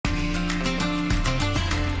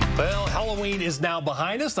Halloween is now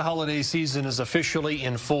behind us. The holiday season is officially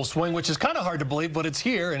in full swing, which is kind of hard to believe, but it's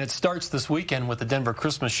here, and it starts this weekend with the Denver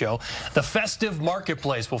Christmas Show. The festive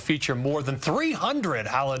marketplace will feature more than 300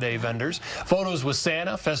 holiday vendors, photos with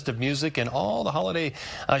Santa, festive music, and all the holiday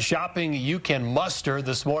shopping you can muster.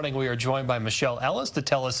 This morning, we are joined by Michelle Ellis to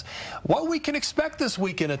tell us what we can expect this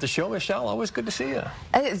weekend at the show. Michelle, always good to see you.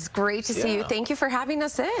 It's great to see you. Thank you for having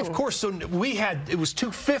us in. Of course. So it was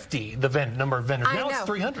 250, the number of vendors. Now it's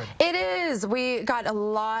 300. It is. We got a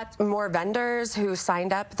lot more vendors who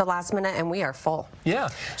signed up at the last minute, and we are full. Yeah.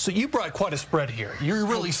 So you brought quite a spread here. You're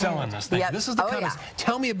really selling this thing. Yep. This is the kind of.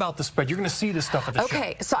 Tell me about the spread. You're going to see this stuff at the show.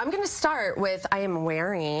 Okay. So I'm going to start with I am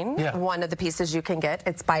wearing one of the pieces you can get.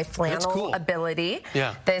 It's by Flannel Ability.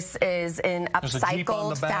 Yeah. This is in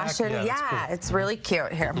upcycled fashion. Yeah, cool. It's really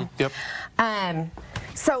cute here. Yep.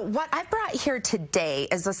 So what I brought here today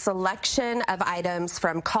is a selection of items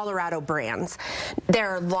from Colorado brands. There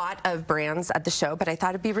are a lot of brands at the show, but I thought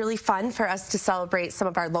it'd be really fun for us to celebrate some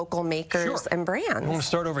of our local makers and brands. You want to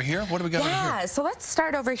start over here? What do we got over here? Yeah, so let's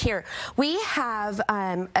start over here. We have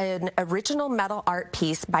an original metal art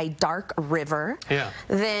piece by Dark River. Yeah.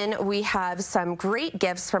 Then we have some great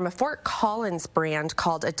gifts from a Fort Collins brand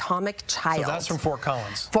called Atomic Child. So that's from Fort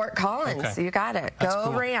Collins. Fort Collins, okay. You got it. That's Go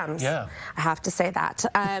cool. Rams. Yeah. I have to say that.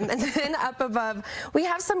 And then up above, we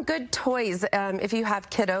have some good toys. If you have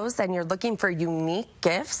kiddos and you're looking for unique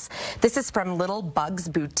gifts, this is from Little Bugs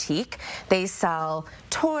Boutique. They sell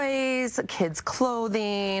toys, kids'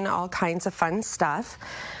 clothing, all kinds of fun stuff.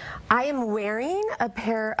 I am wearing a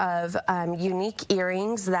pair of unique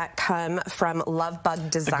earrings that come from Love Bug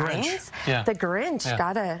Designs. The Grinch.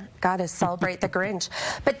 Gotta celebrate the Grinch.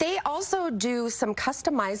 But they also do some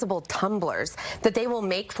customizable tumblers that they will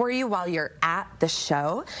make for you while you're at the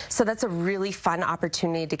show. So that's a really fun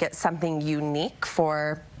opportunity to get something unique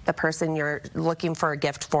for the person you're looking for a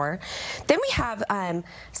gift for. Then we have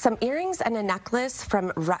some earrings and a necklace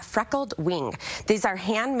from Freckled Wing. These are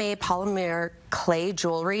handmade polymer clay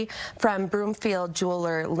jewelry from Broomfield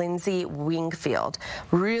jeweler Lindsay Wingfield.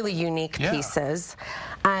 Really unique pieces.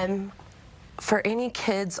 For any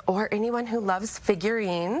kids or anyone who loves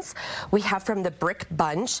figurines, we have from the Brick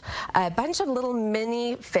Bunch a bunch of little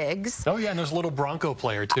mini figs. Oh, yeah, and there's a little Bronco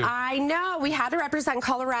player, too. I know. We had to represent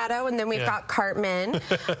Colorado, and then we've got Cartman.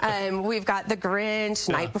 We've got the Grinch,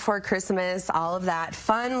 Night Before Christmas, all of that.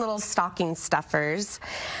 Fun little stocking stuffers.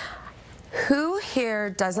 Who here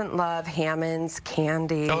doesn't love Hammond's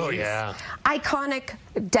candies? Oh, yeah. Iconic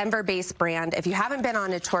Denver-based brand. If you haven't been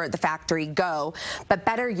on a tour at the factory, go. But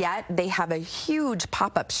better yet, they have a huge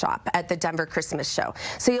pop-up shop at the Denver Christmas Show.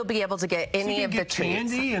 So you'll be able to get any of the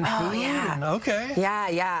treats. Candy and food? Yeah. Okay.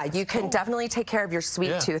 Yeah. You can definitely take care of your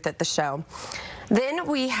sweet tooth at the show. Then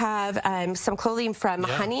we have some clothing from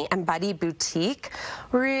Honey and Buddy Boutique.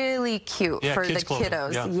 Really cute for the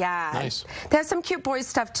kiddos. Yeah. Nice. They have some cute boy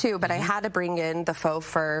stuff too, but I had to bring in the faux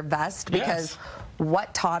fur vest because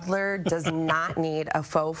what toddler does not need a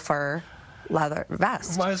faux fur leather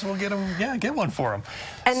vest? Might as well get them, get one for them.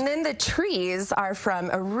 And then the trees are from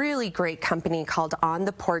a really great company called On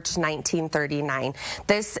the Porch 1939.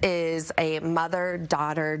 This is a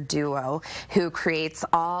mother-daughter duo who creates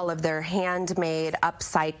all of their handmade,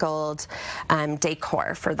 upcycled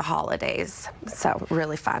decor for the holidays. So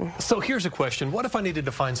really fun. So here's a question. What if I needed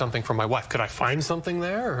to find something for my wife? Could I find something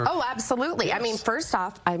there? Or? Oh, absolutely. Yes. I mean, first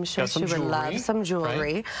off, I'm sure she would love some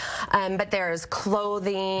jewelry. Right? But there's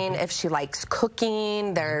clothing, if she likes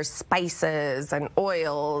cooking, there's spices and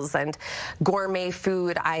oils and gourmet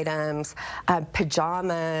food items,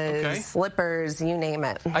 pajamas, slippers, you name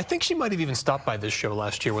it. I think she might have even stopped by this show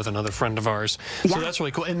last year with another friend of ours. So that's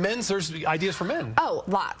really cool. And men's, there's ideas for men. Oh,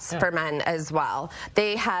 lots for men as well.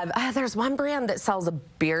 They have, there's one brand that sells a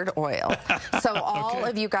beard oil. So all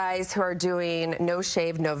of you guys who are doing No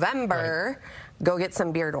Shave November, go get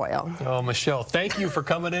some beard oil. Oh, Michelle, thank you for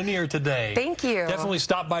coming in here today. Thank you. Definitely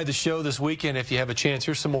stop by the show this weekend if you have a chance.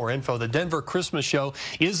 Here's some more info. The Denver Christmas Show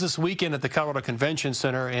is this weekend at the Colorado Convention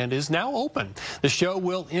Center and is now open. The show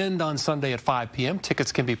will end on Sunday at 5 p.m.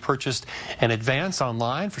 Tickets can be purchased in advance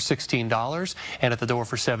online for $16 and at the door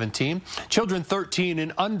for $17. Children 13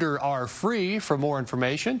 and under are free. For more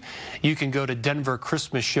information, you can go to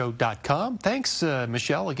denverchristmasshow.com. Thanks,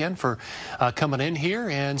 Michelle, again for coming in here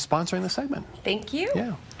and sponsoring the segment. Thank you.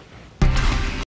 Yeah.